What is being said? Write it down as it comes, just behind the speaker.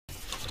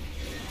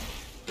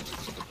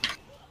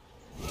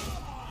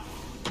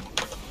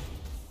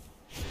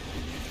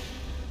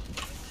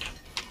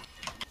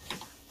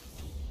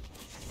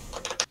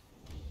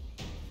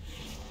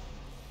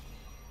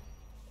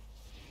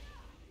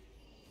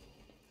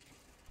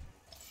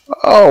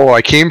Oh,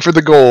 I came for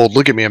the gold.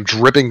 Look at me, I'm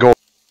dripping gold.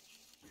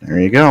 There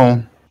you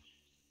go.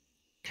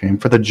 Came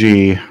for the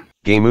G.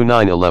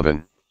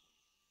 Gameu911.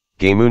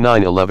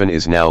 Gameu911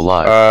 is now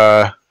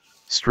live.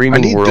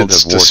 Streaming I need World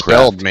this of Warcraft.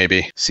 dispelled,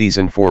 maybe.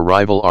 Season 4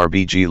 rival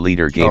RBG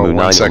leader Oh, 1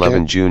 Gameu911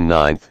 second. June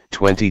 9th,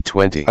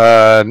 2020.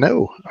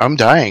 No, I'm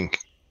dying.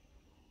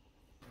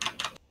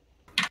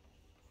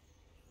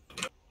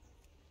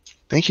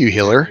 Thank you,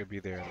 healer. You'll be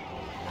there in a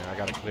moment, man. I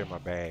gotta clear my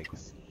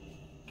bags.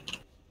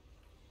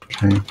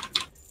 Okay.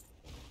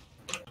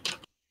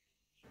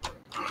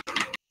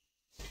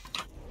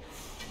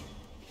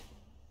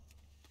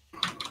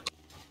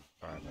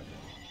 Sorry about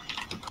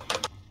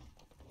that.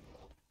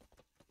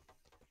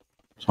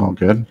 It's all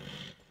good.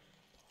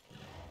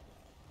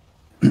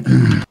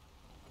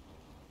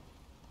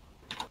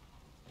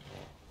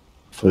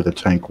 Hopefully the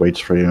tank waits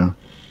for you.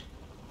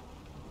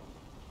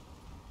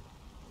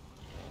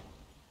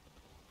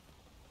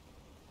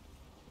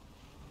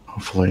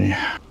 Hopefully.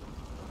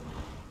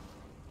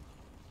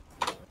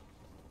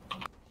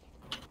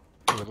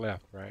 To the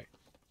left, right?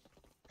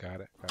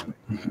 Got it, got it,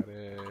 got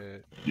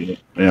it.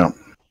 Yeah.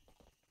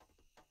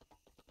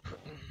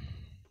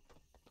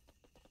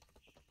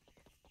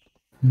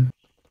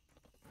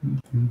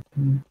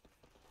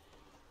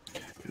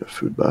 Get a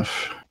food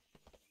buff.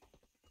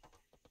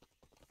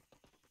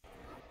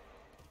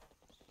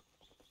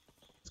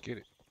 Let's get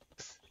it.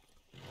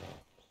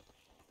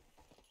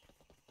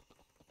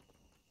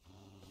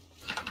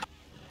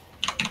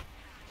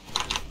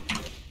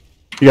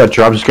 You got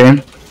jobs this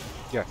game?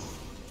 Yes.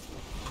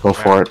 Go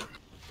for it.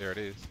 There it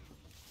is.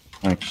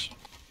 Thanks.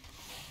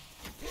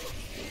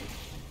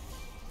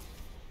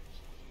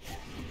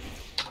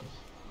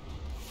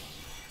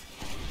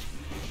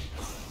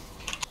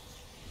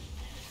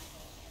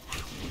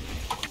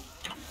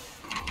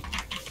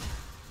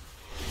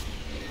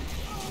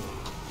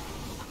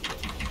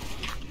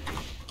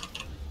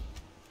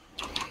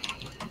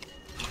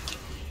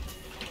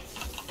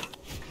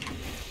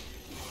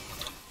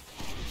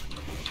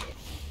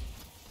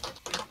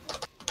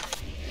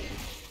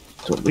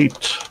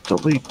 Delete.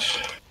 Delete.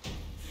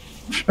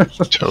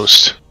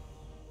 Toast.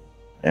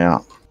 Yeah.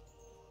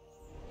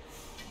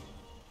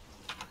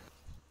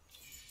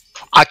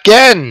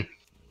 Again!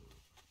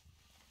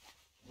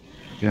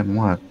 Again,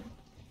 what?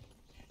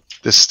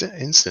 This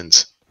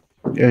instance.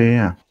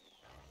 Yeah.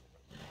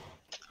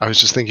 I was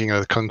just thinking of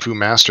the Kung Fu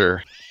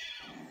Master.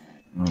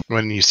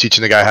 When he's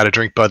teaching the guy how to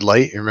drink Bud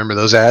Light. You remember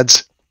those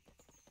ads?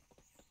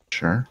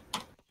 Sure.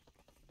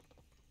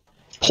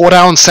 Pour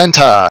down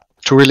center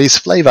to release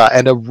flavor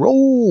and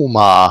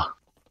aroma.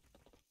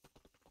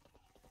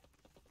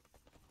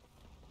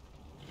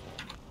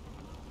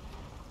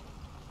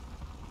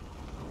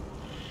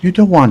 You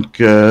don't want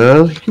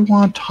girl, you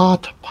want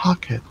hot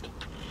pocket.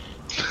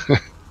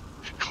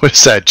 What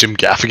is that, Jim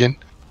Gaffigan?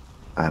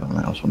 I don't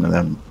know, it's one of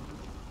them.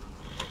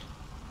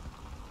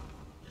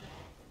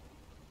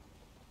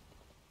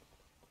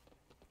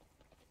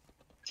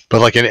 But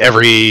like in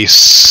every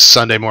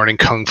Sunday morning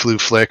Kung Fu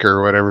flick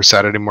or whatever,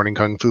 Saturday morning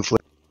Kung Fu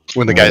flick,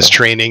 when the guy's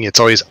training, it's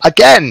always,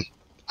 again!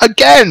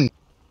 Again!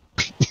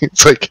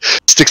 It's like,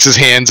 sticks his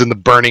hands in the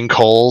burning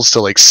coals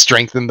to like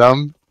strengthen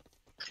them.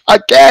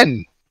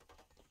 Again!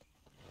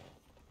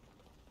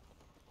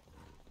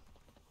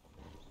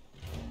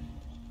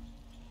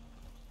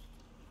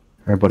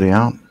 Everybody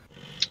out?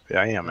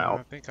 Yeah, I am I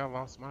out. think I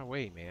lost my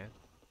way, man.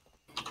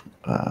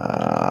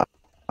 Up.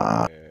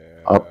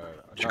 Yeah,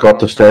 Did you go up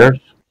the stairs?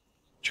 Did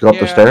you go up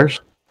the Yeah.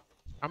 stairs?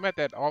 I'm at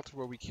that altar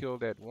where we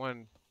killed that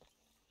one.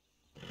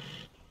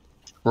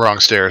 Wrong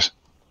stairs.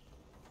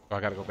 So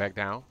I gotta go back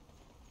down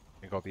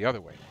and go the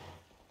other way.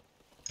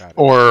 Got it.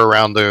 Or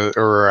around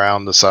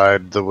the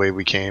side the way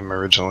we came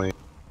originally.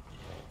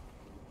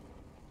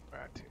 I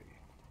tell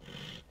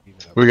you.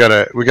 Even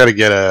up- We gotta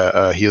get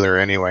a healer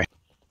anyway.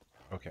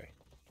 Okay.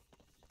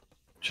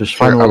 Just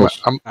find Here, a little,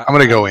 I'm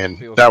gonna go in.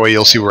 Feels That way so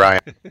you'll see bad. where I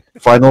am.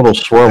 find a little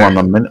swirl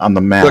on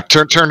the map. Look,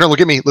 turn.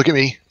 Look at me. Look at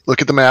me.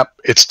 Look at the map.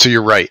 It's to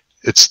your right.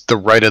 It's the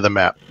right of the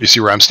map. You see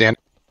where I'm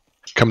standing?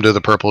 Come to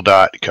the purple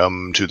dot.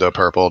 Come to the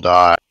purple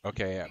dot.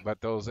 Okay,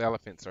 but those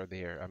elephants are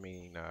there. I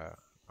mean,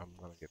 I'm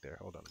gonna get there.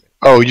 Hold on a minute.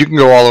 Oh, you can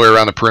go all the way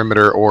around the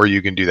perimeter, or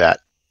you can do that.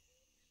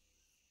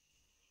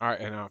 All right,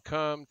 and I'll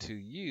come to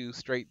you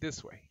straight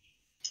this way.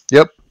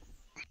 Yep.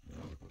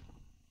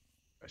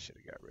 I should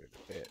have got rid of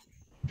the bed.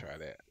 Try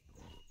that.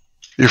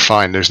 You're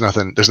fine. There's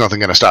nothing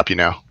gonna stop you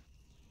now.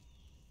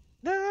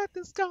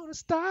 Nothing's gonna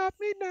stop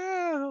me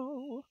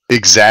now.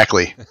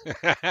 Exactly.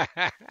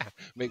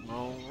 Make my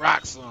own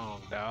rock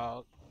song,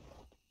 dog.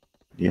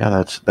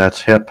 Yeah,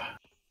 that's hip.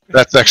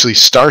 That's actually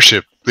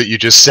Starship that you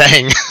just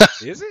sang.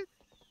 Is it?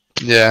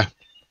 Yeah.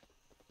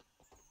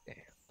 Damn.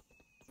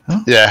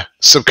 Huh? Yeah.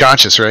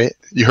 Subconscious, right?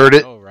 You heard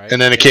it, Oh, right. and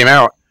then it came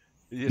out.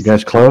 You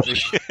guys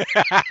close?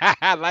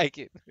 I like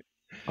it.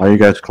 Are you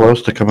guys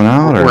close to coming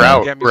out? Or We're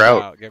out. Get me We're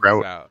out. Get We're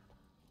me out.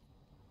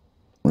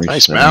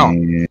 Nice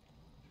Resetting.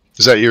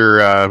 Is that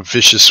your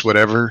vicious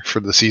whatever for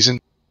the season?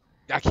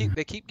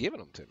 They keep giving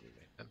them to me,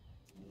 man.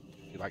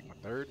 You're like my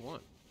third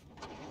one.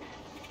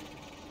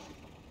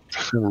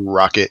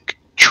 Rocket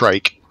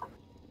trike.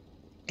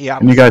 Yeah,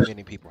 And you guys,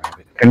 many people have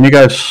it. are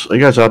you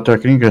guys out there?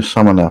 Can you guys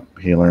summon a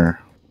healer?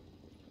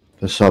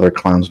 This other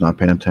clown's not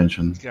paying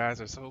attention. These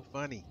guys are so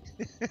funny.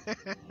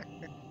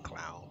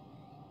 Clown.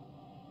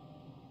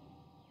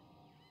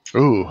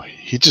 Ooh,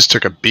 he just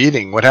took a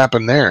beating. What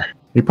happened there?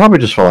 He probably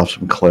just fell off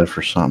some cliff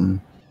or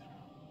something.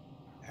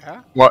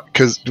 Yeah? What?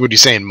 Because what are you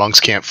saying? Monks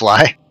can't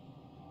fly?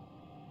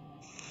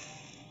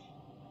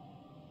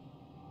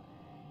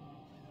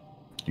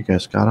 You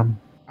guys got him?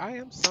 I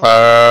am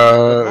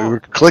so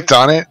Clicked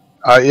on it.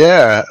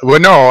 Yeah. Well,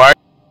 no.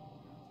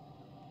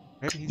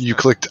 You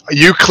clicked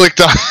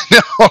on.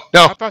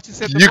 No. I thought you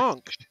said the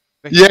monk.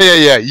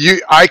 Yeah.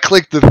 I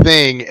clicked the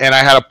thing, and I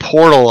had a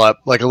portal up,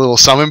 like a little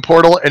summon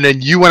portal, and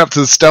then you went up to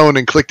the stone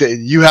and clicked it,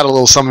 and you had a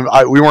little summon.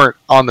 We weren't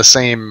on the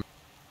same.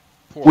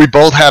 Portal. We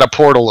both had a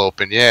portal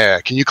open.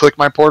 Yeah. Can you click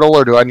my portal,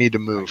 or do I need to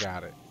move? I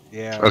got it.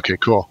 Yeah. Okay.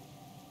 Cool.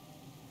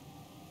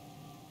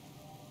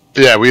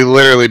 Yeah, we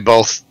literally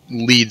both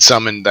lead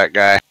summoned that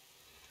guy.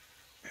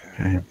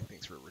 Okay.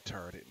 Thinks we're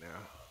retarded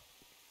now.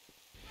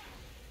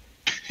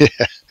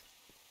 Yeah.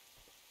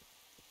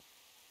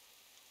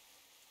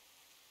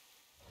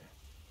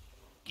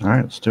 All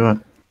right, let's do it.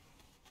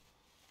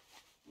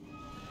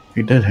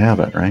 He did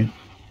have it, right?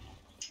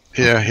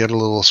 Yeah, he had a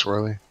little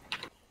swirly.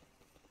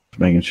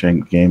 Making sure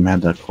game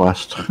had that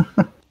quest,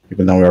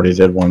 even though we already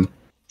did one.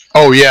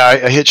 Oh yeah,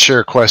 I hit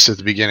share quest at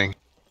the beginning.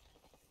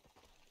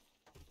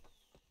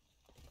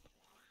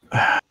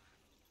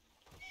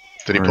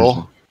 Did he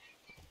pull?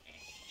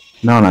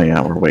 No, not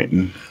yet. We're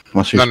waiting.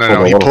 Unless he's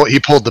No. He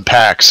pulled the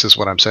packs, is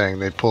what I'm saying.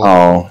 They pulled.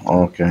 Oh,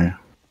 okay.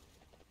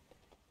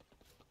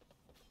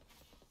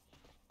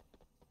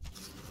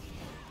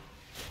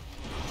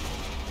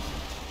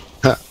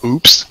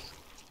 Oops.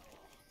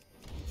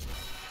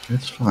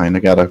 It's fine. I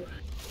gotta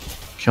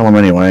kill him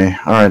anyway.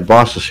 Alright,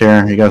 boss is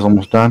here. You guys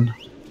almost done?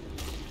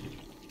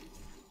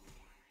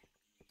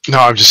 No,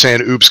 I'm just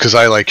saying oops because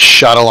I like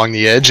shot along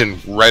the edge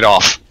and right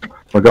off.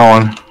 We're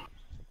going.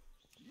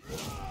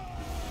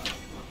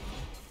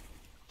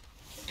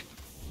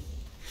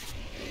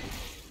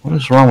 What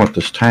is wrong with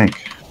this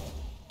tank?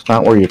 It's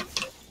not where you...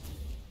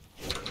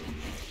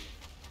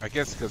 I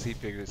guess because he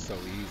figured it's so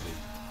easy.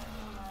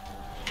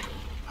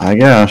 I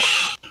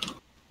guess.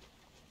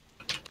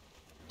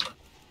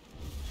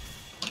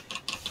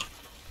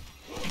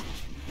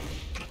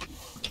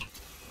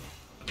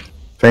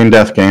 Feign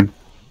death gain.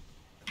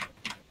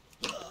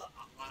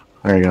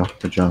 There you go.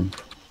 Good job.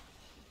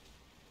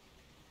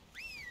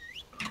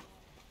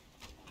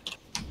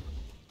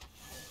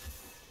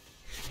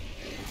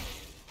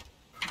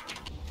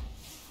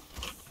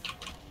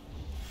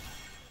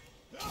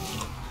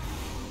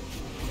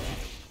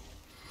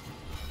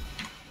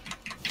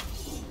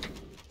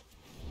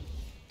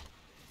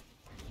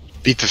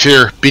 Beat the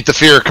fear. Beat the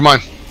fear. Come on.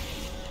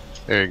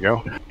 There you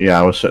go. Yeah,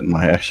 I was sitting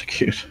my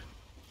execute.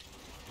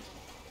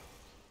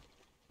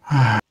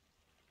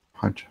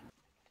 Punch.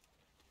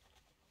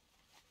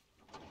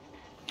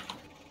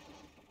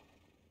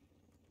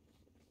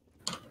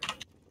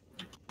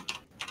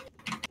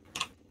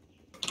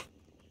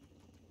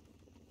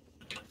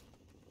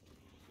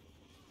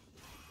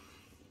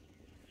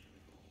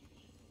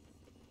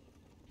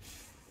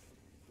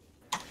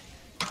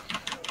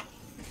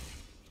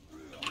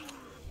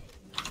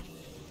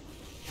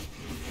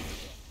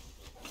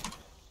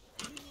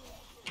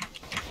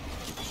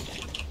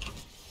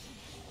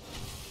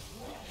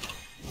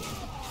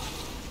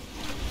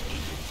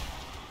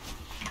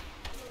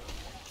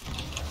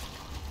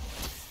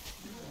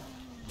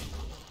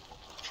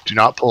 Do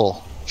not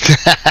pull.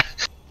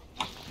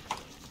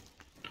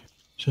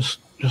 Just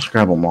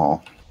grab them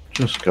all.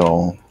 Just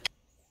go.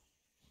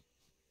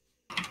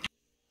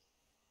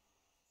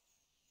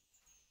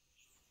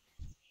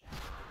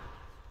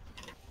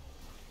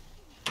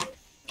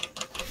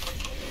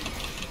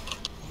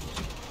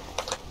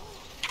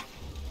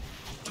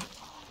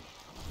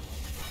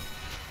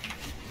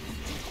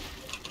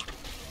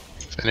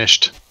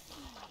 Finished.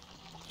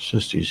 It's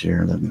just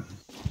easier than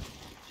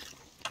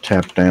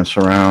tap dance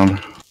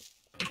around.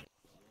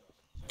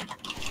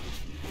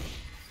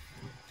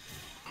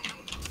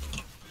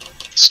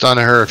 Stun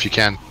her if you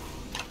can.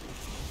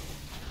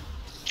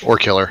 Or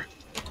kill her.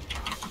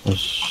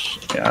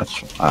 Yeah,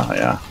 it's,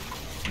 yeah.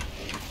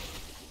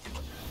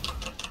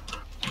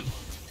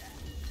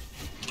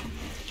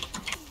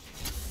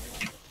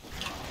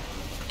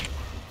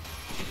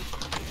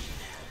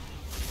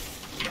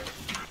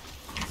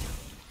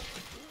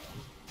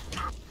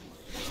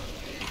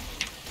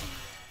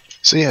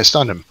 See, I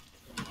stunned him.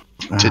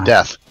 To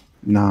death.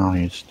 No,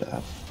 he's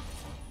dead.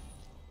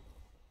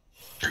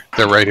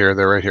 They're right here,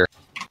 they're right here.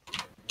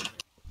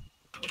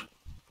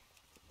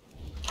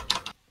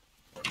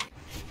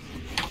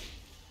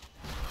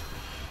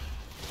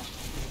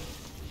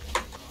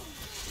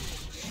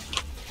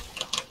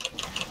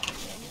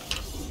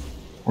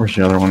 Where's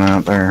the other one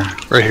out there?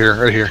 Right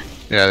here, right here.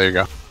 Yeah, there you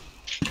go.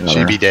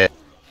 She'd be dead.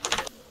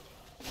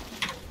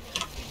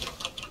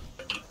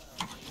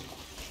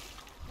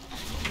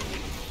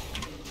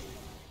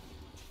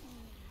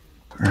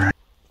 Alright.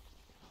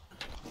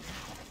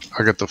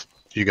 I got the.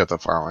 You got the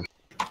far one.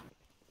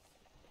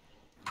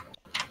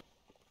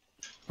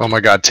 Oh my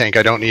God, tank!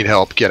 I don't need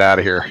help. Get out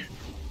of here.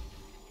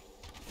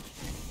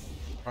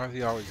 Why is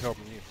he always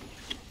helping you?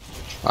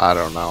 I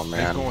don't know,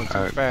 man. He's going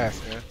too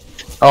fast, man.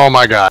 Oh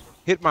my God.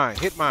 Hit mine,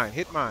 hit mine,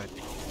 hit mine.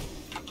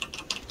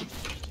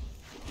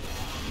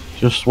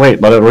 Just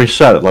wait. Let it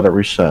reset. Let it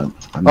reset.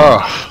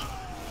 Oh.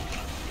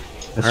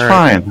 It's All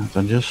fine. right.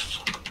 Then just.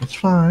 It's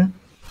fine.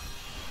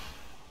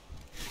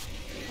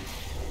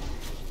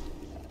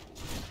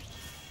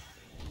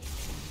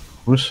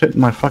 Who's hitting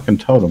my fucking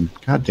totem?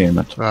 God damn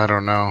it. I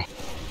don't know.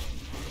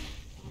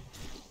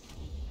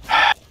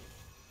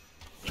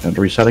 Had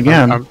to reset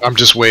again. I'm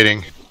just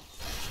waiting.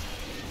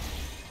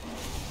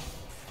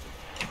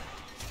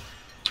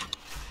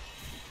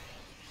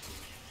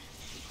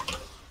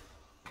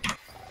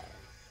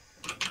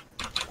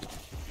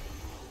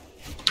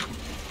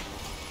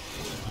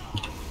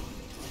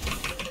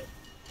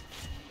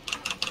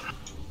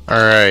 All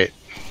right.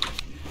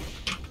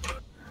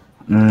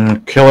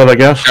 Kill it, I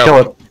guess. Go. Kill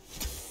it.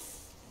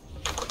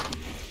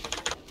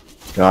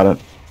 Got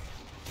it.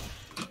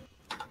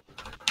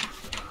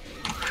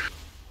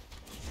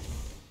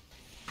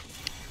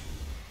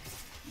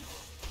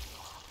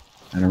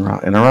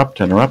 Interrupt.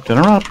 I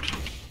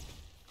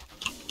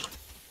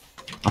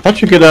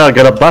thought you could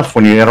get a buff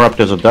when you interrupt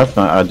as a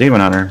demon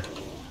hunter.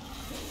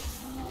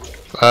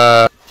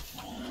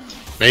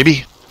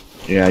 Maybe.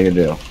 Yeah, you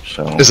do.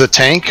 So. Is it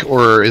tank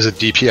or is it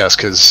DPS?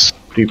 Because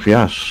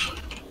DPS.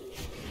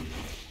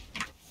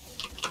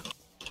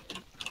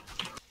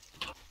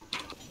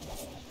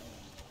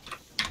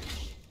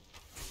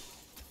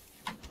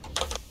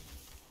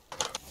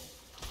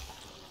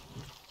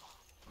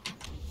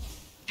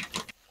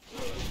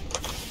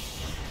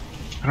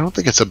 I don't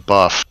think it's a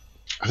buff.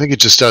 I think it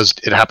just does.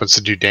 It happens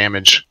to do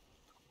damage.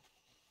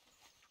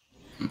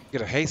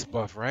 Get a haste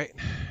buff, right?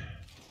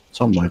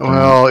 Something like that.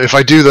 Well, if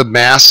I do the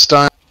mass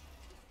stun.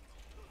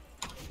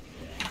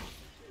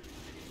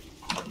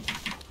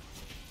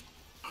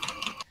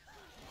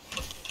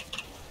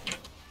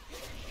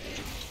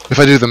 If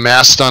I do the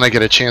mass stun, I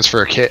get a chance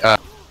for a Kill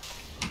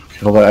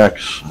the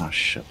X. Oh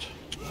shit.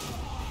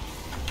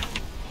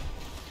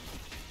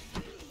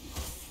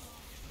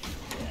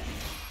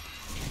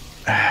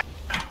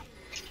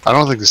 I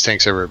don't think this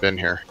tank's ever been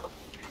here.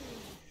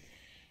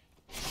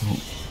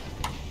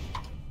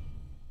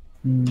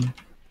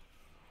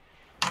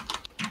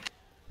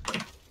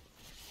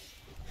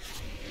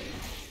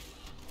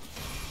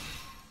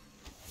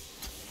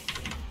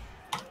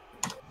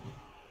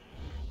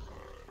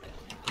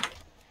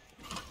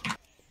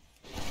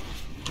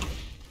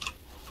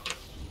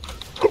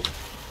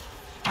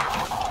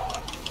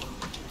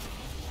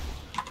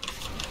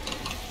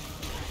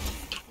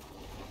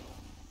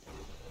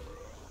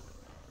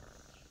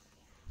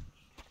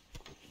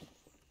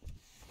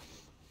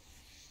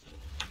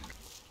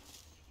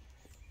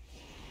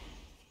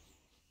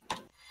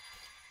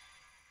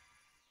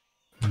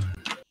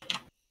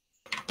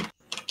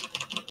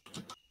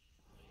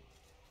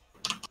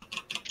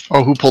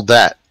 Oh, who pulled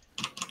that?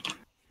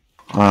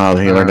 The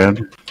healer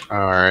did.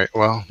 Alright,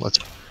 well, let's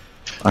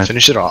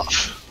finish it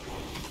off.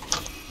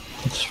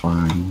 It's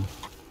fine.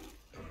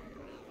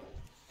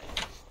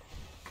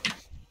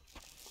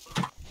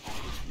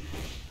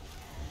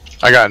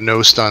 I got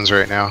no stuns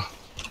right now.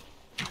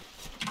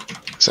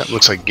 So that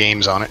looks like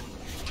games on it.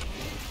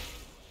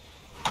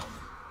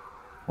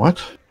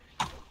 What?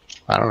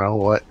 I don't know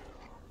what.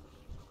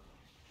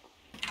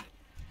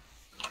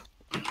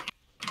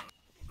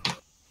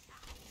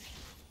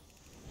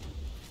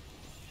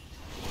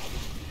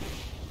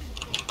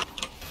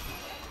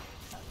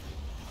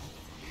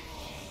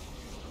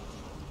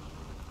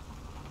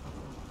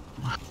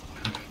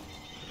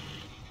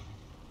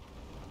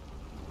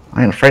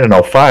 I ain't afraid of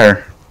no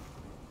fire.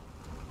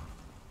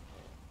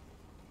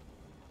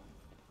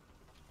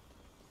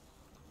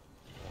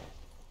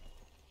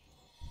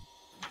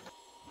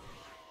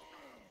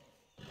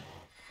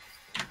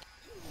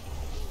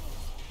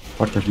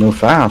 Fuckers move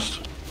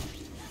fast.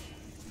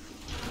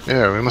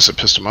 Yeah, we must have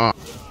pissed him off.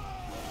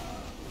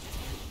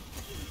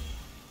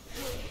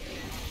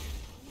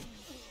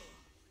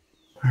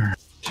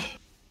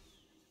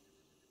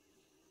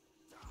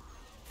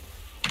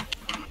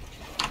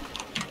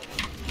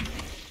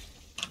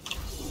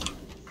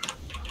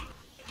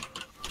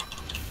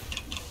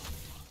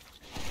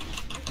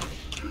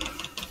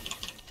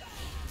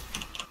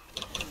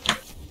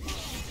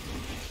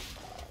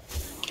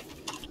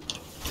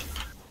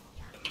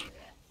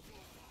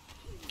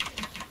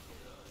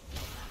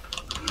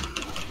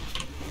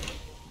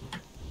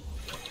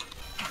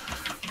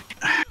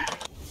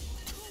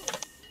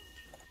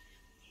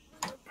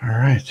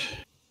 Alright.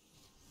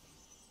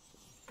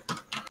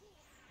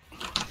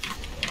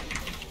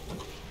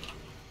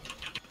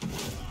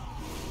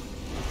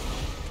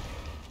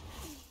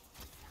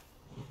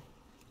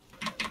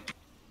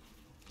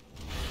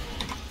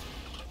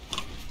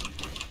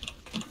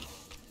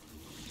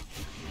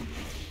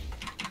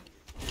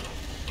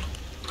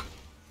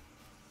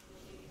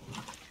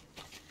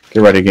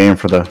 Get ready, game,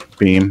 for the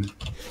beam.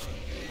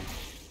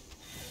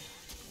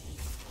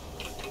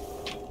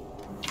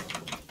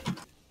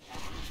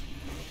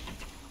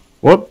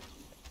 Whoop.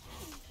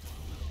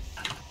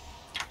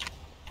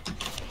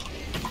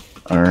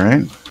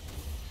 Alright.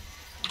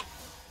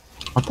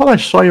 I thought I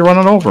saw you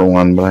running over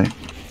one, but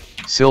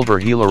Silver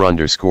Healer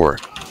 _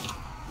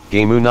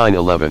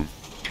 Gameu911.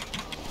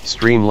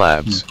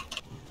 Streamlabs.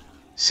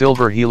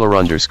 Silver Healer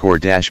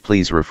 _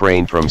 please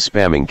refrain from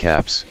spamming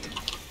caps.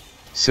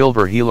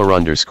 Silver Healer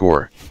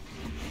 _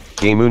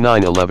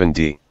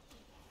 Gameu911D.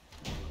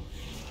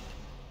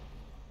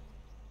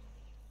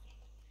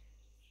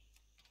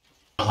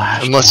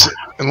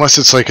 Unless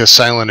it's like a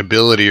silent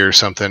ability or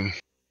something.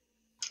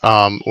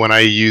 When I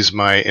use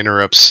my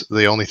interrupts,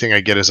 the only thing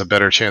I get is a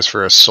better chance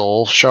for a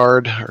soul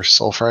shard or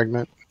soul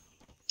fragment.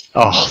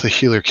 Oh, the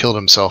healer killed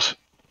himself.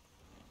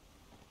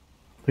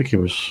 I think he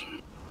was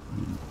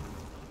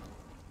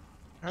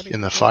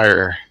In the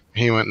fire.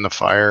 He went in the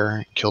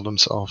fire, killed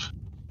himself.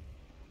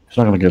 He's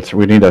not gonna get through.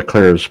 We need to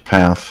clear his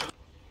path.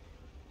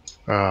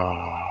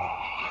 Oh.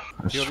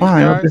 That's Kill these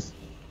fine. guys?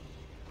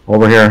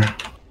 Over here.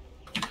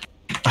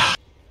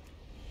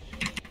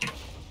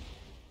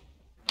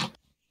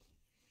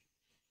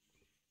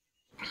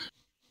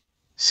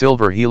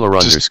 Silver Healer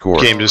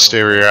 _ Game, just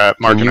stay where you're at.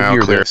 Can Marking you out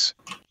hear clear. this?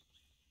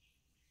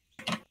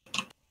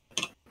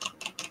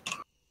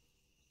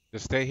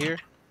 Just stay here?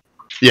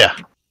 Yeah.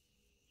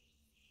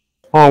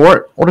 Oh,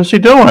 what is he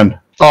doing?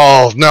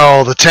 Oh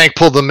no, the tank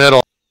pulled the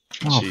middle.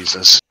 Oh.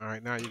 Jesus.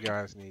 Alright, now you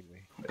guys need me.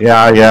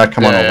 Yeah,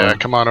 come on Yeah, over.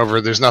 come on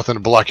over. There's nothing to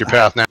block your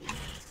path now.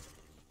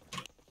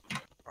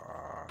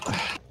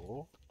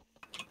 Cool.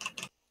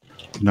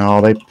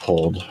 No, they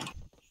pulled.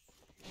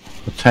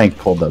 The tank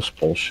pulled this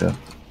bullshit.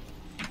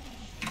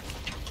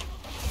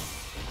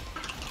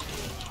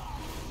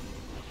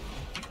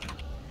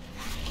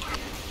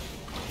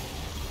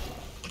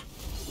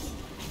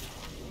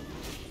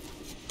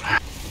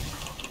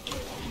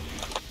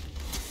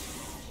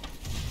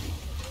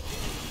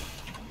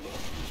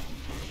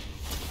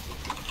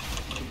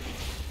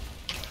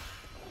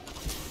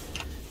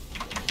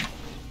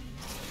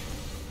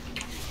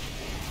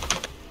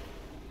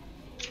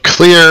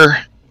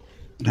 Clear.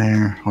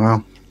 There,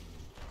 well.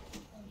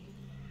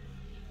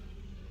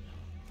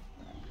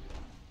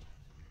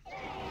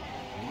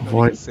 You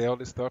Avoid- can sell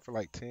this stuff for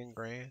like 10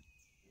 grand.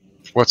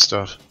 What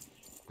stuff?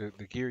 The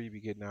gear you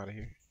be getting out of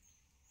here.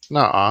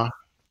 Nuh-uh.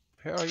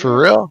 Hell yeah.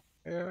 For real?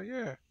 Hell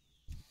yeah.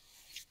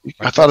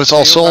 I thought it's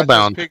all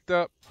soulbound.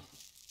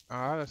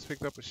 I just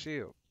picked up a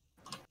shield.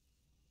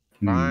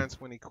 Hmm. Binds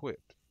when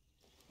equipped.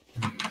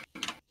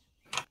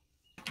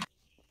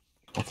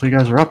 Hopefully you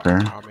guys are up there.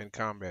 I'm in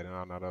combat and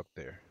I'm not up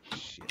there.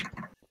 Shit.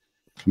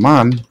 Come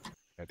on.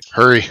 Had to keep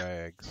Hurry. my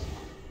bags.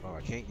 Oh,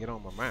 I can't get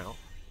on my mount.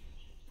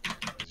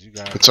 'Cause you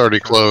guys It's are in already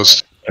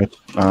closed.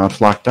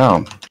 It's locked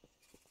down.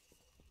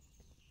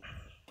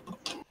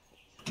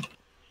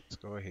 Let's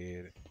go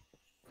ahead.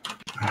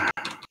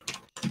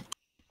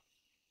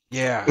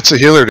 Yeah. What's the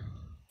healer?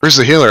 Where's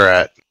the healer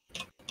at?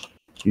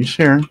 He's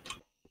here.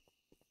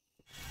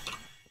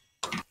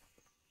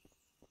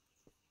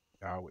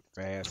 Y'all with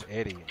Fast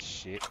Eddie and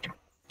shit.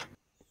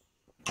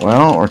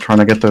 Well, we're trying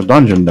to get the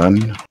dungeon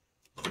done.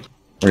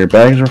 Or your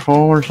bags are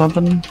full or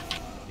something?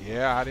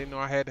 Yeah, I didn't know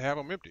I had to have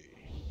them empty.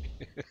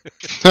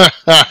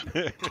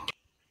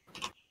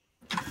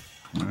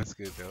 That's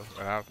good though.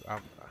 But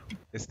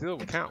it still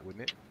would count,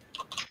 wouldn't it?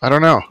 I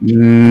don't know.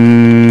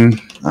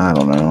 I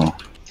don't know.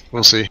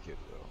 We'll see. It will,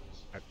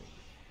 I think.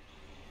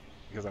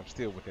 Because I'm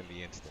still within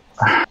the instance.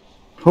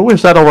 Who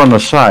is that over on the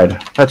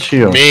side? That's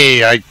you.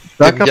 Me, I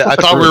Back didn't up get, with I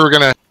the thought we group. were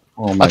gonna.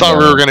 Oh my I thought God.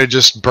 we were gonna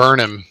just burn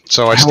him,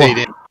 so I stayed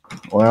in,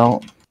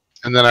 Well,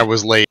 and then I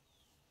was late.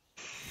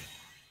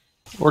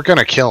 We're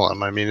gonna kill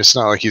him. I mean, it's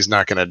not like he's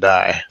not gonna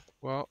die.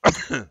 Well,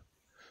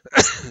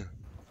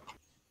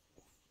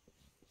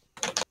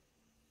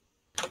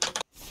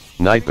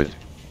 Nightbot.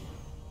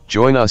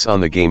 Join us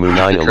on the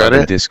Gameu911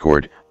 Credit?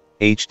 Discord,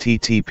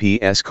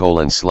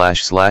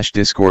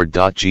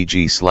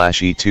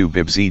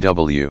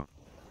 https://discord.gg/e2bibzw.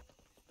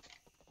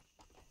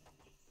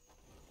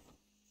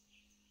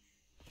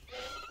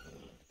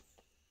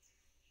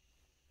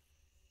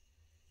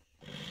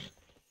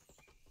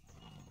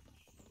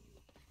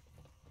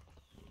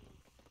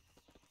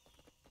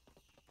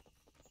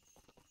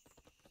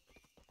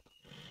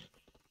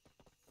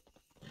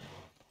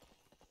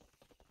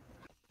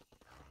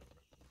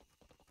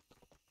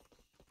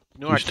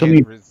 you know You I still can't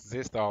need-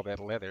 resist all that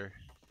leather.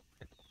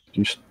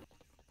 do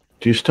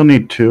you still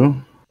need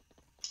two?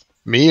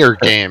 Me or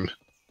game?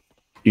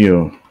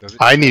 You. Does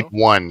it I show? need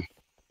one.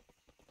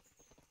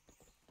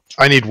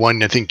 I need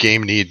one. I think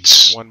game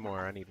needs. One more.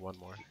 I need one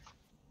more.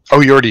 Oh,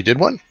 you already did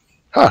one?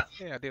 Huh.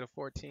 Yeah, I did a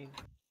 14.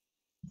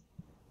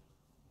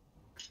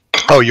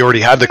 Oh, you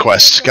already had the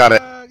quest. Got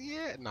it.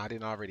 Yeah, no, I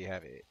didn't already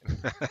have it.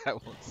 I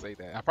won't say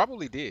that. I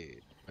probably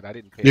did, but I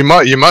didn't pay. You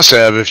must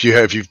have if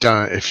you've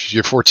done if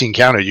your 14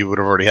 counted, you would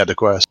have already had the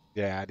quest.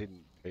 Yeah, I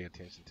didn't pay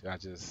attention to.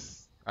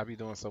 I be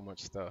doing so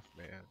much stuff,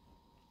 man.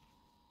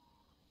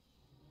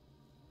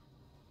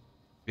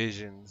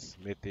 Visions,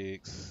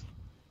 mythics.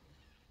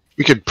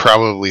 We could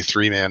probably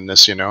 3-man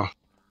this, you know.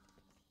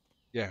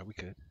 Yeah, we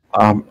could.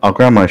 I'll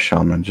grab my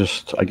shaman.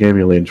 I gave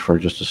you leads for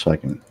just a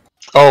second.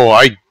 Oh,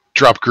 I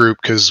dropped group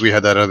because we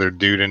had that other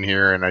dude in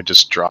here, and I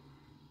just dropped.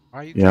 Why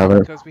are you Yeah, dropping?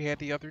 Because we had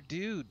the other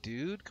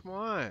dude. Come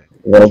on.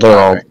 Well,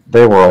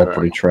 they were all Alright.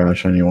 pretty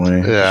trash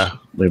anyway. Yeah. Just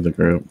leave the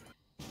group.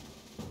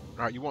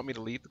 All right, you want me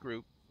to leave the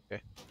group?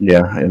 Okay.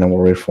 Yeah, and then we'll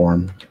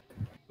reform.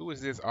 Who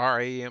is this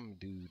RAM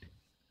dude?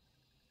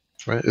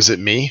 What, is it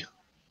me?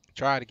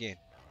 Try it again.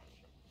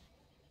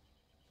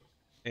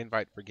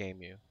 Invite for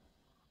Gameu.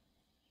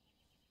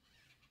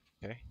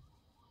 Okay.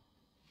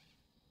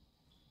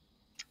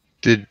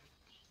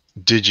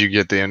 Did you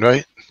get the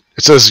invite?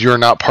 It says you're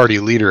not party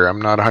leader.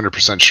 I'm not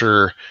 100%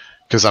 sure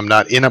because I'm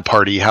not in a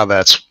party how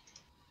that's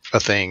a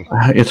thing.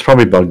 It's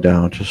probably bugged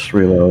out. Just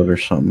reload or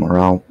something, or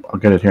I'll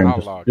get it here. I'll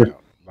log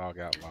out. Log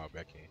out, log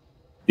back in.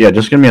 Yeah,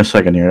 just give me a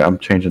second here. I'm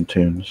changing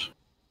tunes.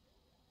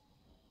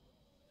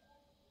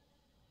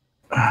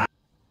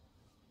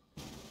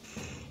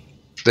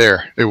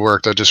 There, it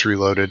worked. I just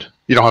reloaded.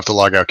 You don't have to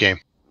log out game.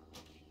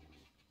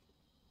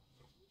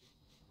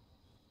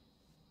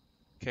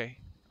 Okay.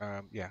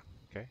 Yeah.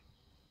 Okay.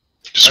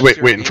 Just That's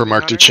your waiting for Demon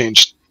Mark to Hunter?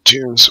 change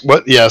tunes.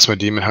 What? Yeah, it's my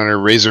Demon Hunter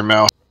Razor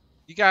Mouse.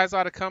 You guys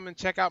ought to come and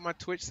check out my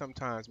Twitch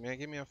sometimes, man.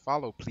 Give me a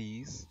follow,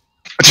 please.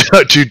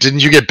 Dude,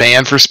 didn't you get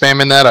banned for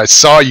spamming that? I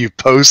saw you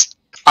post.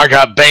 I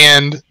got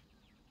banned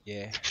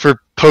Yeah.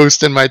 for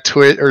posting my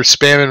Twitch or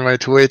spamming my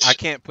Twitch. I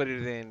can't put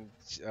it in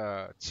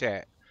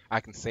chat. I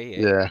can say it.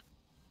 Yeah.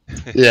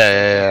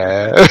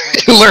 Yeah.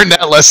 You learned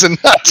that lesson.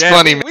 That's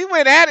funny, man. We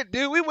went at it,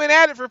 dude. We went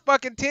at it for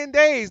fucking 10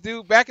 days,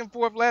 dude. Back and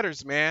forth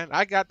letters, man.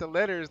 I got the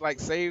letters like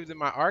saved in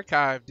my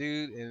archive,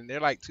 dude, and they're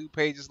like 2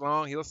 pages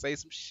long. He'll say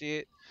some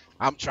shit.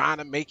 I'm trying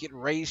to make it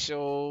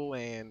racial,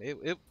 and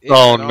it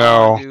Oh, went on,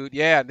 no. dude.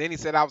 Yeah. And then he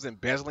said I was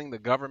embezzling the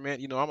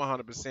government. You know, I'm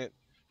 100%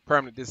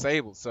 permanent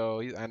disabled, so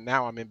and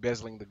now I'm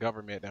embezzling the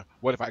government. Now,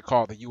 what if I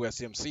call the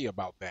USMC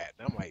about that?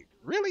 And I'm like,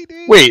 really,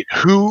 dude? Wait,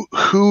 who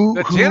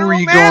the were general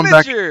you going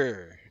back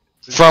manager.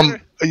 from?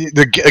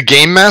 A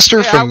game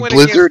master Yeah, I from went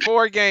Blizzard? against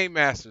 4 game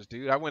masters,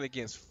 dude. I went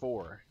against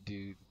 4,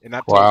 dude. And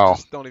I told Wow. you,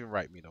 just don't even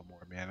write me no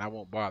more, man. I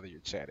won't bother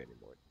your chat anymore.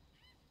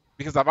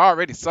 Because I've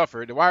already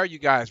suffered. Why are you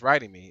guys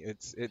writing me?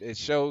 It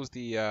shows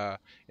the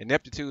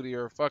ineptitude of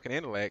your fucking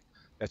intellect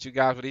that you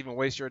guys would even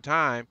waste your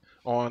time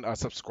on a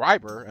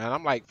subscriber. And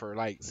I'm like,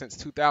 since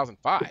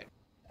 2005.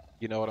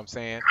 You know what I'm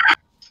saying?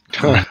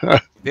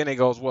 Then it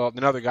goes, well,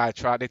 another guy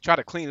they try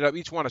to clean it up.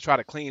 Each one to try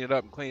to clean it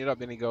up and clean it up.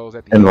 Then he goes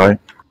at the end. Invite.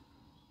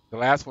 The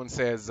last one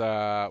says,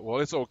 well,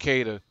 it's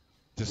okay to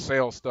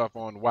sell stuff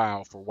on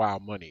WoW for WoW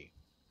money.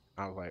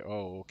 I was like,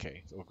 oh,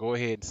 okay. So go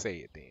ahead and say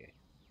it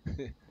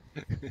then.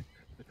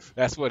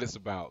 That's what it's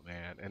about,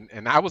 man.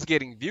 And I was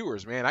getting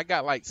viewers, man. I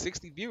got like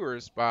 60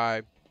 viewers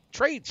by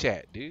trade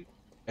chat, dude.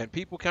 And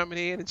people coming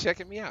in and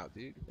checking me out,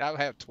 dude. I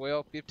have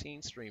 12,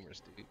 15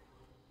 streamers, dude.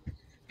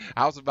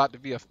 I was about to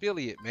be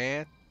affiliate,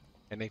 man.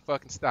 And they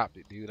fucking stopped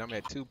it, dude. I'm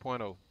at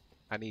 2.0.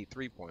 I need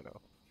 3.0.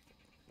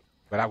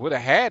 But I would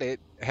have had it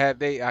had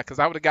they, because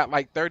I would have got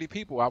like 30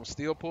 people. I was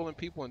still pulling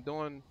people and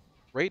doing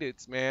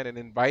rateds, man, and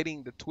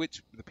inviting the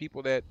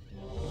people that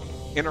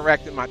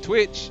interact in my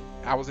Twitch.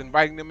 I was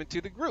inviting them into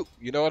the group.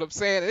 You know what I'm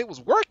saying? It was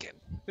working.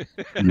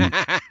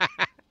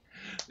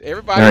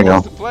 Everybody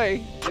wants to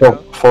play.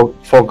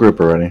 Full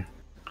group already.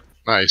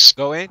 Nice.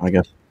 Go in. I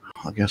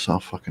guess I'll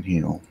fucking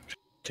heal.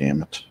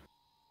 Damn it.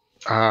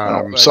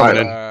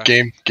 Summoning.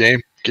 Game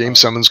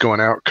summons going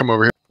out. Come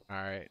over here.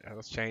 Alright, I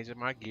was changing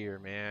my gear,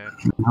 man.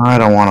 I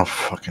don't want to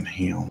fucking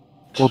heal.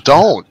 Well,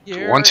 don't.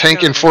 You're 1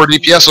 tank and 4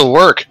 DPS will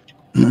work.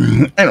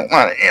 I don't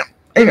want to heal.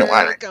 I don't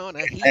want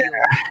gonna heal.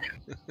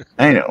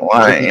 I don't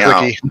want to heal.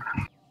 Clicky.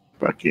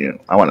 Fuck you.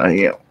 I want to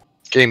heal.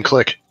 Game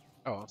click.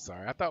 Oh, I'm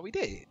sorry. I thought we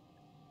did.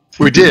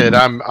 We did.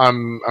 I'm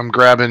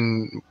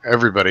grabbing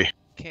everybody.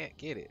 Can't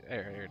get it.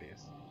 There it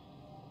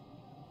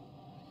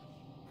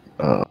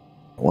is.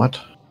 What?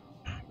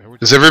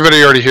 Is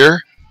everybody already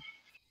here?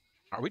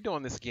 Are we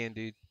doing this again,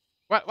 dude?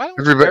 Why don't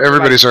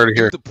Everybody's already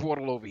here. The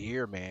portal over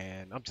here,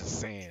 man. I'm just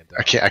saying. Dog.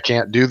 I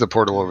can't do the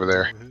portal over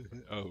there.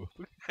 Oh.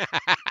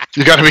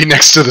 You got to be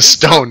next to the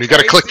stone. You got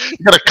to click. You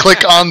got to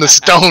click on the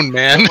stone,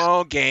 man. Come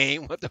on,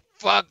 game. What the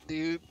fuck,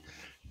 dude?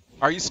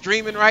 Are you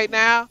streaming right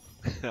now?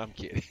 I'm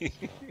kidding.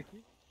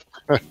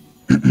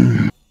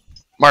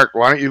 Mark,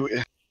 why don't you?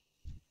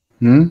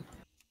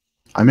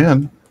 I'm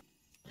in.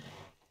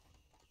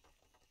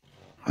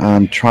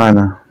 I'm trying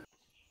to.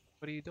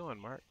 What are you doing,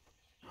 Mark?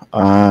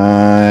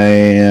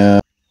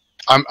 I'm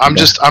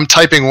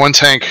typing 1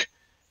 tank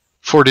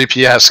 4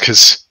 DPS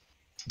because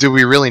do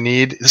we really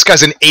need this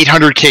guy's an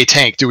 800k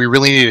tank? Do we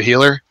really need a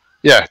healer?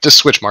 Yeah, just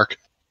switch, Mark.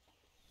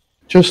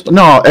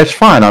 No, it's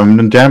fine. I'm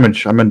in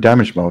damage mode. I'm in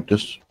damage. So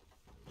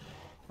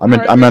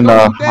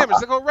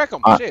go wreck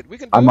them. Shit, we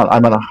can do I'm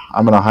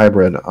in a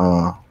hybrid.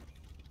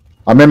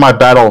 I'm in my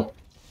battle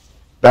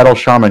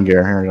shaman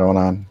gear here going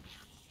on.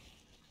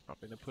 I'm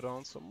gonna put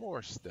on some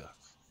more stuff.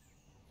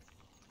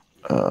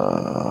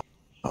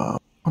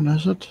 What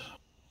is it?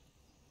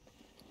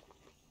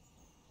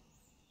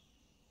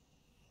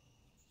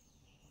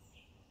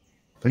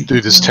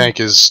 Dude, this tank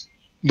is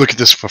Look at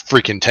this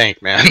freaking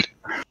tank, man.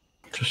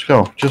 Just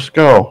go. Just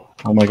go.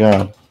 Oh my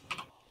god.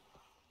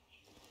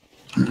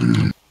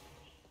 I'm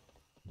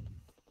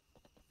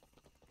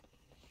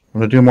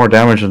gonna do more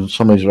damage than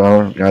some of these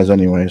other guys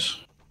anyways.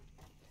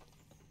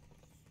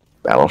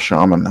 Battle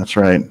Shaman, that's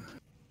right.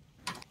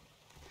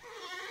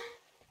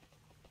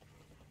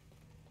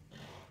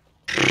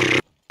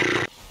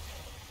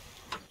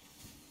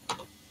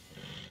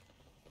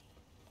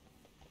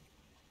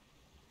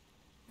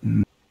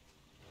 Maybe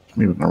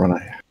we're gonna run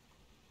a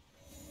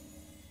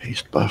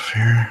haste buff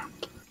here.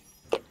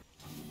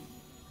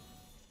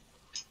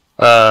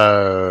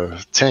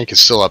 Tank is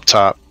still up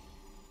top.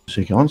 Is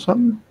he killing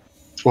something?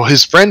 Well,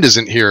 his friend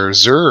isn't here,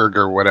 Zerg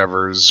or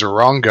whatever,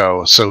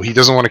 Zorongo, so he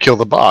doesn't want to kill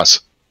the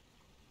boss.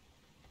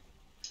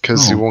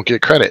 Because he won't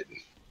get credit.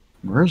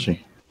 Where is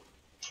he?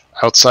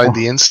 Outside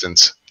the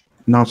instance.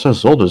 No, it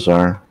says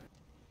Zoldazar.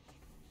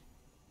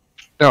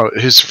 No,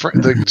 his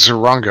friend, the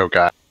Zorongo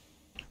guy.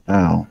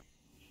 Oh.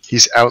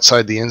 He's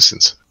outside the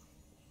instance.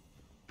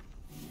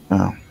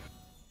 Oh.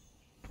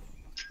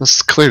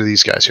 Let's clear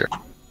these guys here.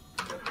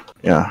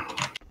 Yeah.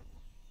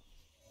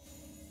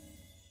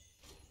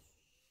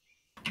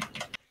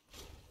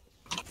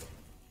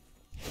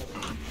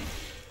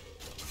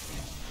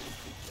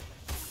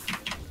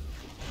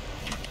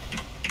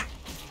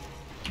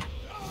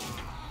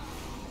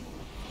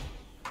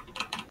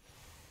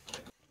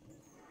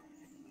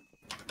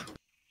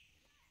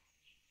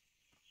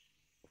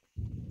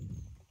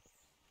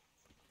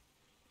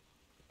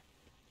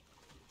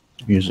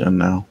 He's in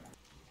now.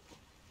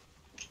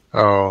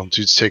 Oh,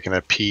 dude's taking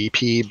a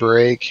PP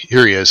break.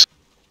 Here he is.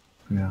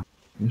 Yeah,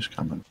 he's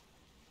coming.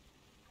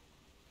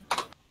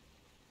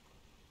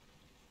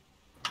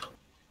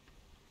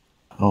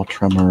 I'll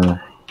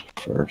tremor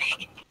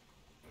first.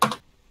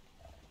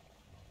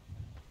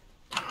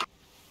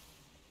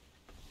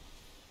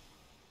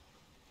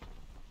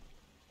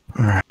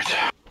 Alright.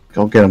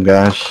 Go get him,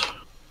 guys.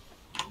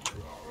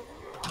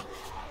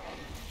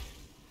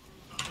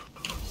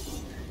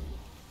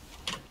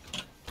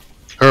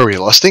 Are we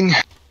lusting?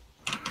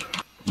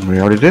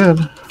 We already did.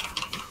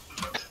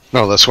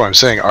 No, that's what I'm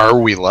saying. Are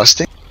we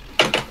lusting?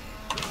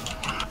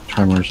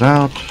 Tremor's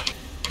out.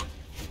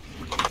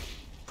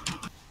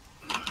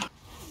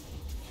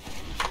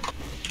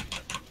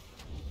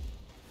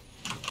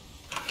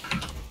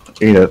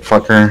 Eat it,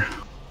 fucker.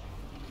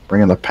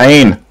 Bring in the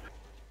pain.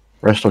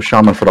 Resto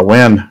Shaman for the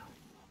win.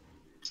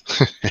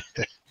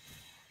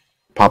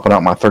 Popping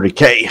out my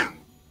 30K.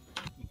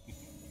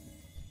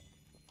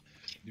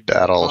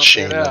 Battle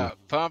Shaman.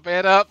 Pump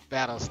it up,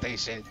 battle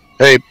station.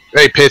 Hey,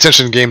 pay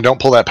attention, game. Don't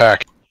pull that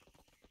pack.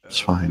 It's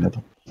fine.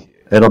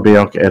 It'll be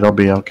okay. It'll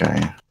be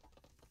okay.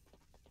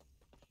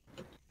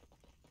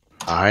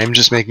 I'm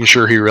just making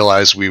sure he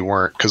realized we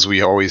weren't, because we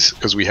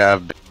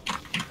have been.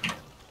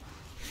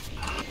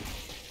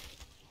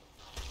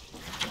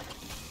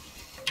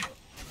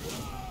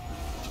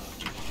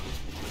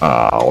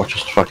 What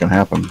just fucking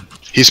happened?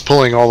 He's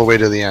pulling all the way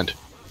to the end.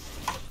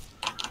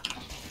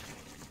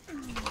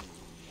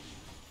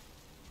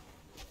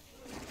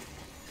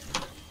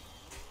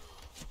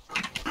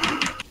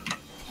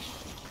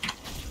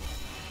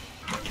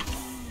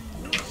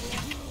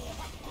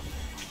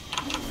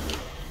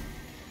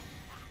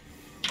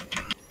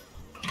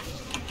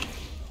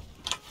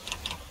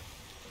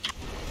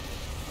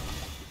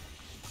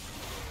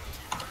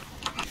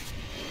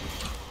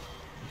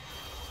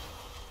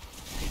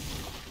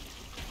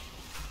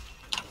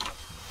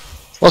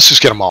 Let's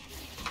just get them all.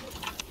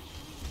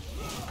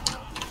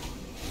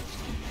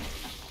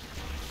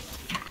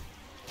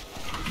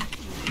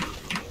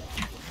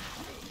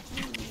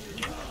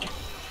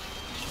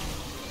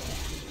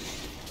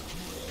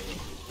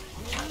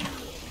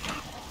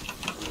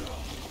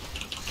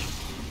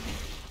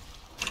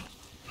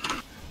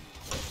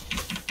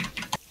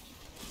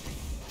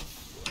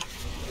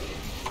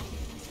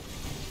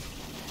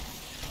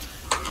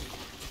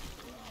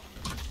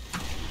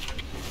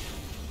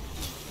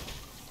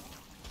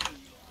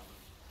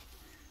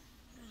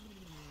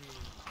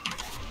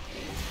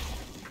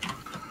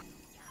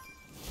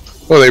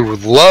 Oh, they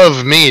would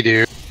love me,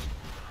 dude.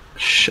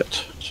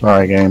 Shit.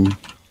 Sorry, game.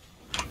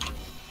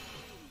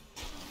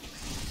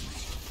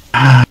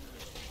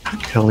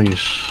 Achilles.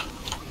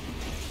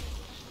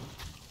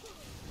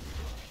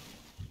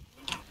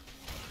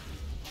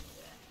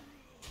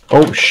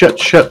 Oh, shit.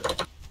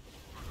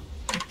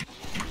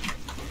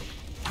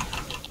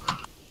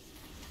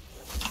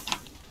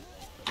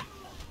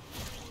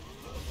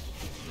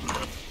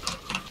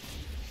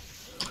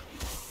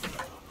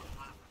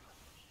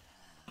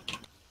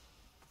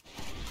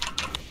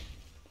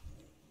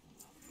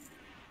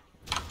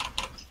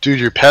 Dude,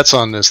 your pet's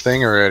on this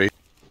thing already.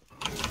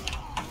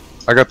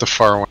 I got the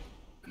far one.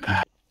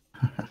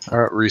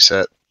 Alright,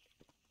 reset.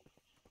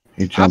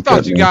 He I jumped thought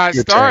at you me. guys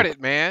Good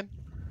started, man.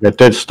 It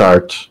did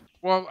start.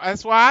 Well,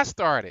 that's why I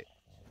started.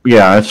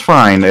 Yeah, it's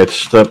fine.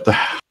 It's the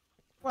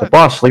What?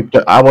 boss leaped.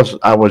 I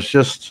was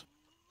just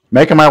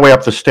making my way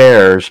up the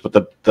stairs, but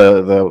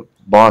the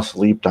boss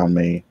leaped on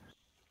me,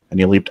 and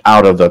he leaped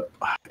out of the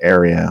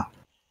area.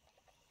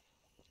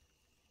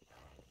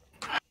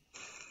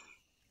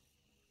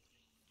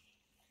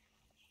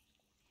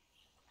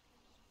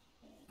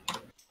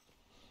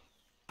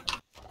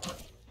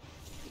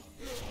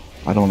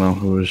 I don't know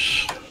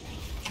who's...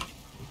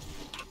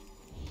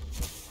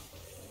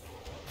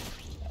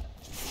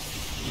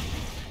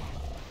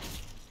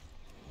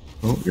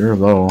 Oh, you're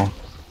low.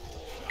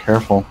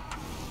 Careful.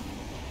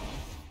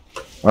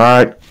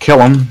 Alright, kill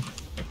him.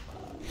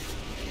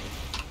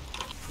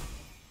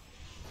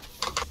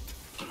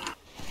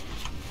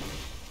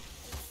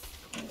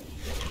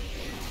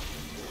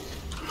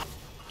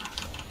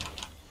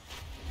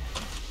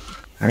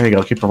 There you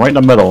go, keep him right in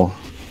the middle.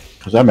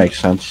 Because that makes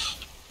sense.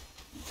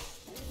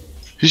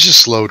 He's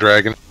just slow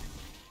dragon.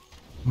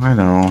 I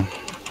know.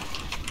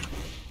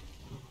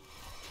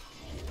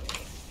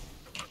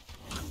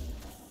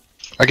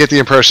 I get the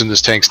impression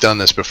this tank's done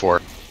this before.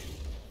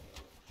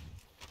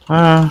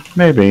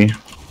 Maybe.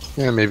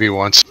 Yeah, maybe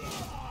once.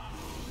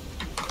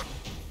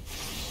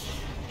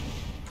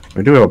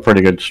 We do have a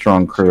pretty good,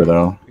 strong crew,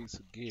 though. Piece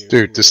of gear.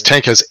 Dude, this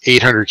tank has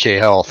 800k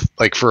health.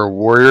 Like, for a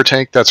warrior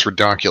tank, that's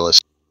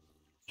ridiculous.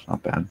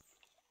 Not bad.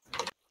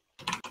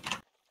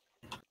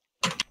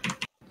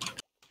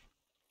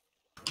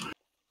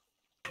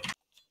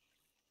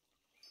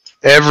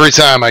 Every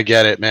time I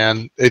get it,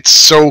 man. It's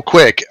so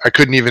quick, I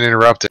couldn't even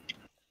interrupt it.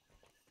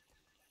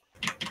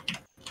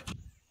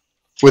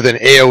 With an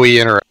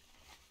AoE interrupt.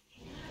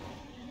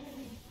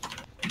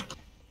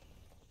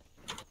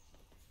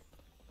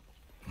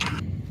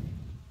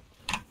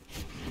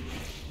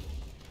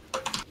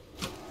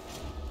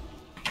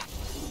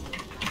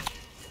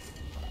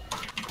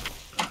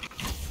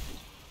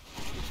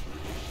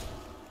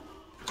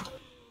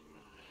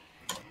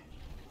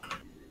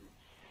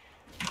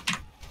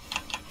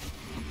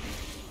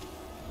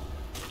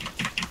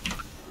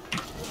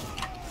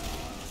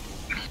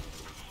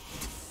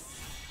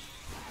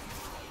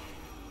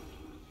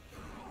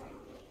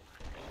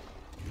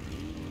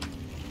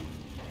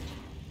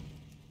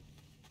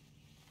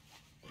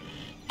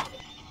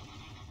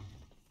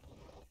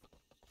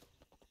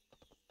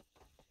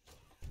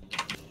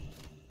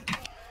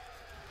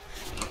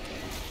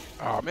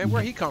 Oh man,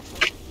 where he come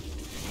from?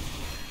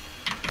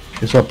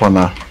 He's up on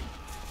the...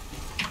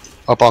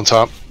 Up on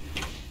top.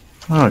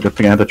 Oh, good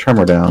thing I had the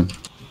tremor down.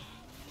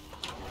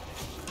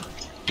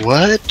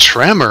 What?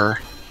 Tremor?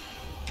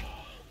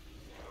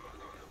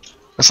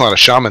 That's not a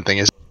shaman thing,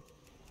 is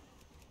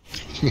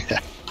it?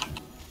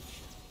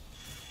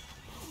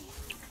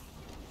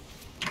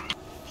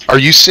 Are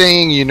you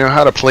saying you know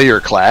how to play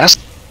your class?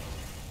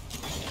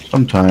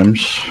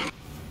 Sometimes.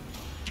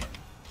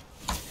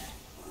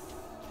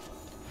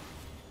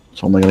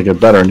 It's only going to get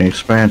better in the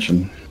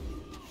expansion.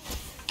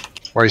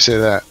 Why do you say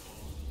that?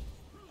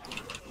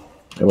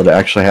 It would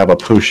actually have a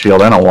poo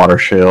shield and a water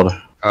shield.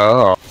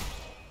 Oh,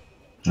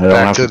 I don't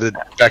back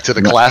have to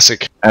the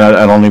classic. And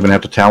I don't even have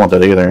to talent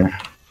it either.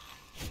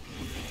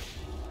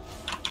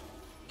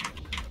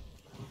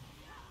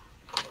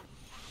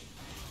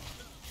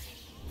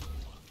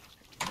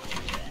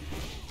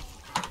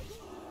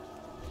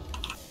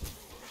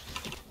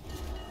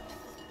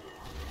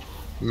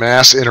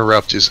 Mass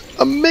interrupt is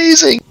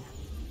amazing.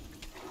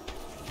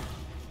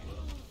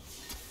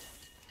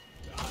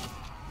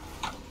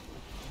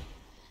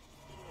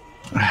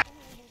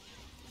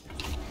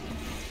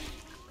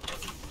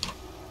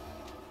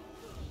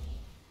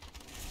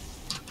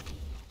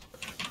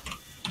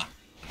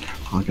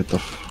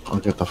 I'll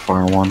get the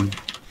far one.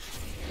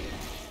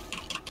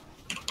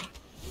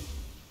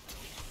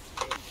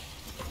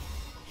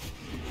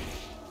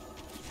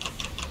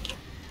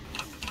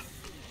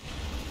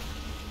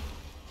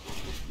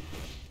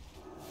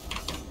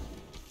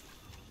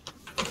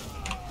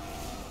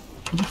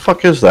 What the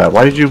fuck is that?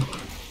 Why did you...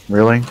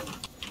 Really?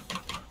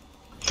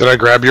 Did I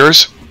grab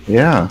yours?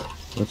 Yeah,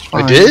 that's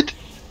fine. I did?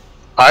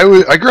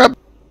 I grabbed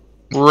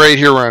right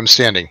here where I'm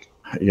standing.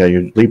 Yeah,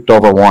 you leaped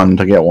over one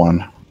to get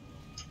one.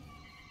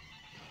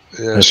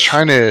 Yeah, I was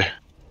trying to...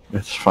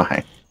 It's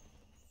fine.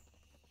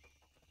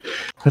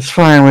 It's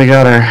fine, we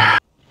got her.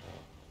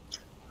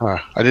 Huh,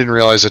 I didn't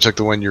realize I took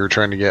the one you were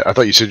trying to get. I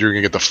thought you said you were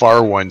going to get the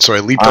far one, so I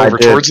leaped I over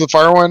did. towards the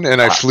far one,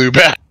 and I flew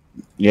back.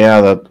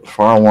 Yeah, the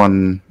far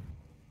one...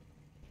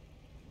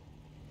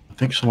 I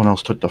think someone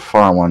else took the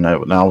far one. Now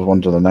I was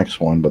on to the next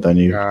one, but then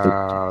you... Then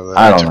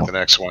I don't took know. the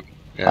next one.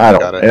 Yeah, I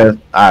got it.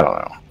 I don't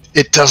know.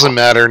 It doesn't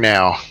matter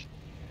now.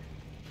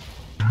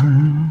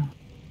 Drums.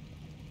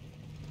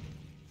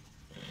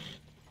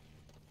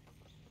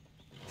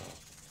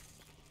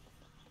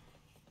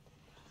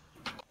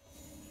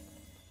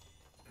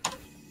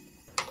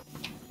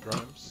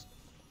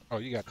 Oh,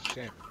 you got the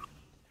champion.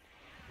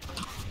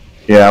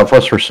 Yeah, I've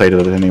first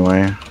recited it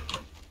anyway.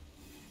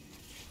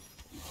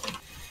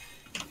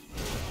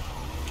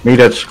 Meet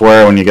at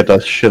square when you get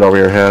that shit over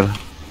your head.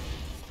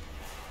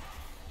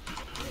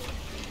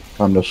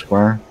 Come to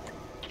square.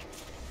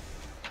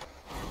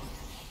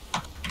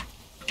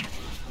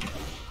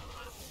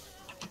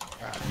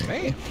 God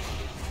damn.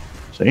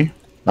 See?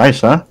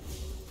 Nice, huh?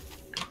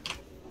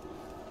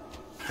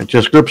 It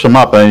just groups them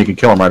up and then you can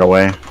kill them right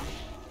away.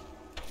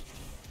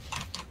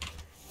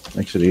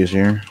 Makes it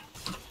easier.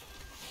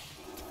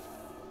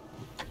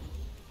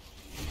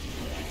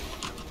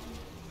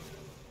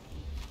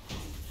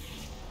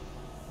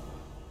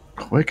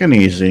 Quick and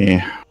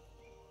easy.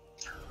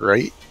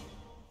 Right?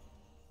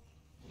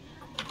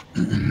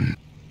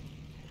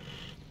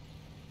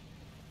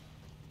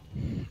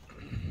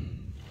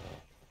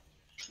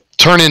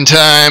 Turn-in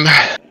time.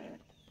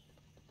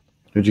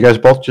 Did you guys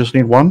both just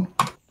need one?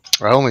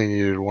 I only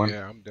needed one.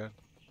 Yeah, I'm done.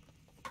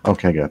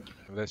 Okay, good.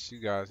 Unless you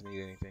guys need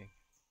anything.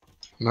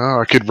 No,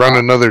 I could run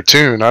another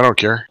tune. I don't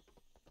care.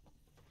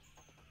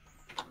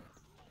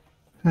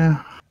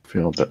 Yeah,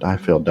 I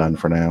feel done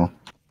for now.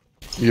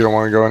 You don't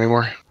want to go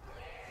anymore?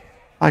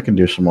 I can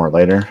do some more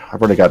later.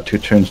 I've already got 2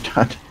 tunes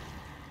done.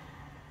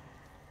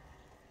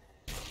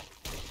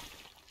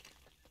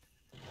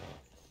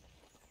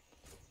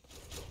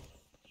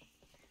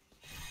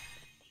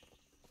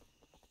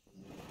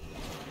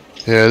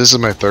 Yeah, this is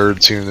my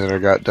 3rd tune that I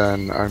got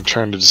done. I'm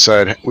trying to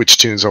decide which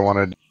tunes I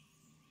wanted.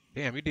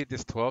 Damn, you did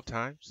this 12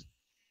 times?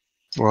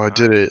 Well, I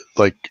did it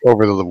like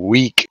over the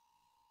week.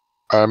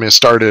 I mean, it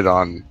started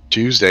on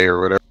Tuesday or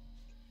whatever.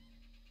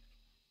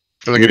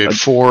 I think I did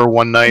 4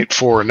 one night,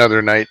 4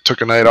 another night, took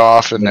a night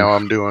off, and now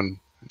I'm doing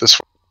this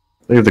one.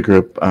 Leave the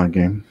group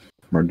game.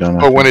 We're done.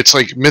 But when it's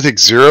like Mythic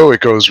 0, it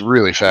goes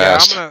really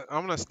fast. Yeah,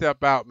 I'm gonna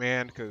step out,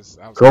 man, because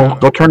I was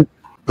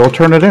Go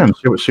turn it in.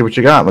 See what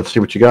you got. Let's see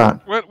what you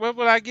got. What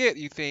would I get?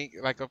 You think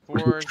like a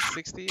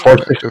 460?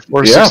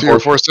 460 or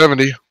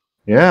 470.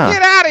 Yeah.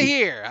 Get out of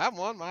here! I'm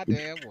on my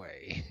damn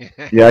way.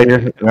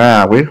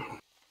 Yeah,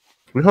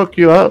 we hook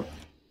you up.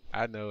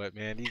 I know it,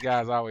 man. You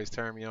guys always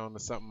turn me on to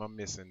something I'm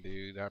missing,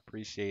 dude. I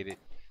appreciate it.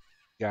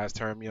 You guys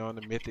turn me on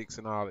to Mythics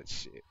and all that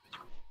shit.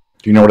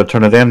 Do you know where to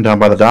turn it in? Down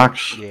by the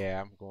docks?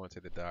 Yeah, I'm going to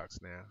the docks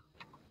now.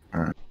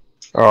 All right.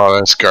 Oh,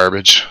 that's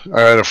garbage.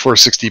 I had a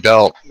 460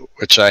 belt,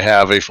 which I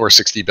have a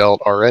 460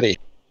 belt already.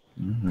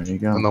 There you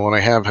go. And the one I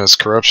have has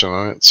corruption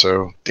on it,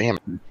 so damn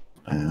it.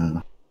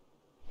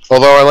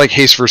 Although I like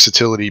haste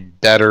versatility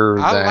better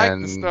than... I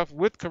like the stuff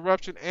with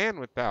corruption and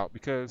without,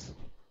 because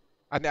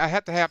I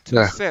have to have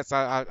 2 sets.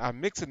 I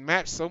mix and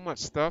match so much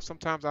stuff.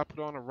 Sometimes I put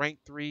on a rank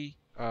 3,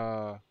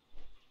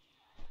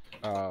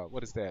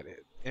 what is that?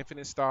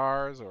 Infinite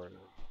stars, or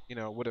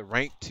with a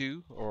rank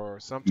 2, or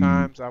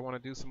sometimes I want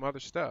to do some other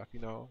stuff.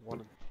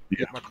 Want to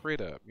get my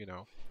crit up.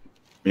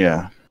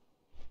 Yeah.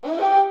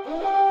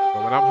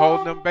 But when I'm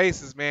holding them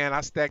bases, man,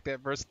 I stack that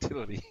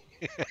versatility.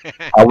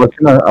 I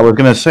was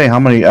gonna say, how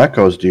many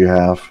echoes do you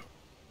have?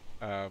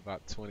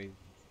 About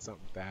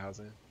 20-something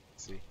thousand.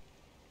 Let's see.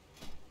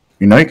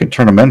 You can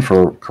turn them in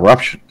for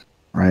corruption,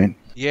 right?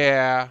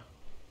 Yeah.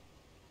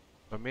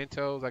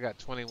 Mementos, I got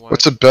 21.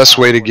 What's the best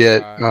way to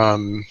get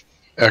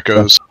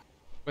echoes?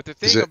 But the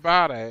thing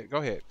about it, go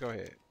ahead.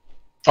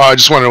 Oh, I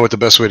just want to know what the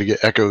best way to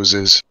get echoes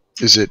is.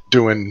 Is it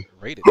doing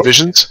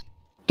visions?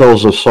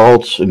 Those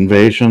assaults,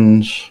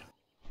 invasions,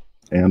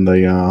 and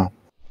the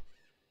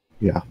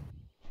yeah.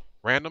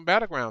 Random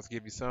battlegrounds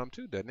give you some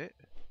too, doesn't it?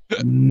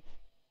 Maybe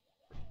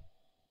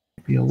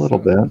a little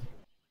bit.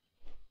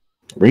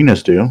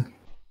 Arenas do.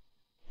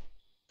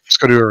 Let's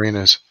go to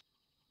arenas.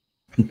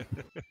 We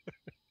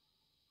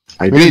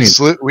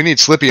need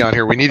Slippy on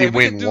here. We need to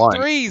win one. We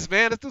can do 3s,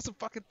 man. Let's do some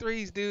fucking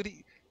 3s, dude.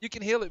 You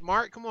can heal it,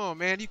 We Come on,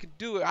 man. You can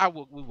do it.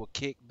 We will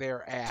kick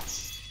their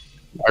ass.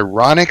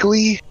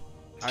 Ironically,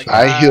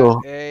 I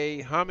heal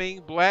a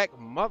Humming Black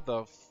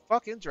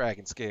motherfucking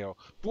Dragonscale.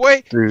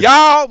 Boy, dude.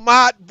 y'all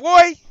my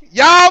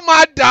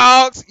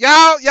dogs.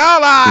 Y'all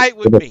alright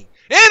with me.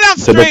 And I'm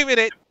streaming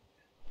it.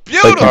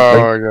 Beautiful.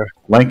 Oh,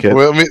 link it.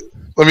 Well,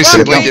 let me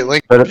see.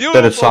 Link it.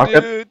 Did it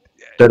socket? Dude.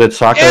 Did it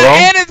socket at all?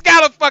 And it's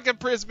got a fucking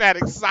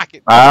prismatic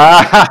socket. Dude,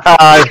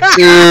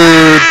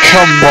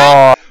 come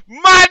on.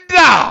 My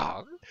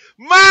dog.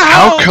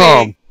 How homie.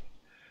 Come?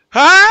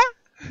 Huh?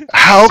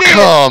 How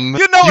come?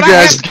 You know what I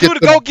have to do to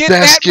go get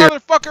that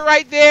motherfucker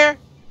right there?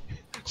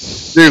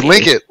 Dude,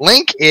 link it.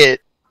 Link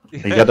it.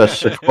 You got a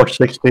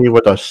 460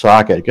 with a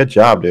socket. Good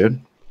job, dude.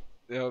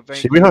 Yo,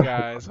 thank you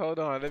guys. Hold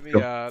on. Let me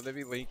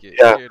link it.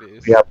 Yeah. Here it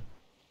is. Yeah.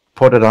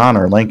 Put it on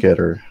or link it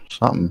or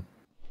something.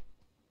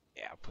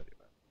 Yeah, I'll put it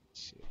on.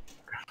 Shit.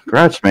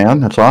 Congrats,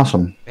 man. That's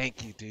awesome.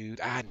 Thank you, dude.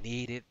 I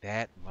needed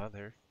that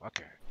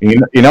motherfucker.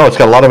 It's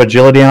got a lot of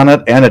agility on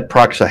it, and it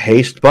procs a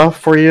haste buff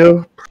for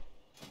you.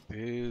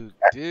 Dude.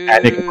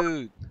 And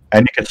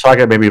you can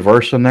socket maybe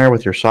verse in there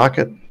with your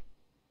socket.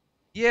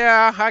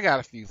 Yeah, I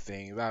got a few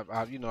things.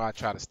 I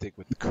try to stick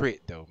with the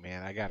crit though,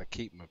 man. I gotta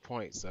keep my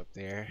points up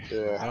there.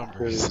 Yeah,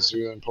 numbers. is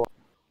really important.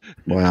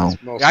 Wow.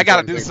 Yeah, I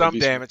gotta do some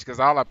damage because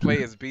all I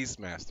play is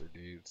Beastmaster,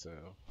 dude. So.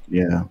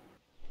 Yeah.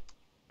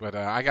 But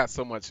I got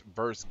so much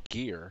verse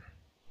gear.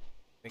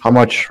 How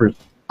much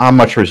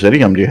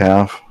residium do you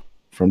have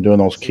from doing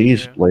those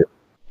keys?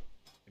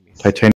 Titanium.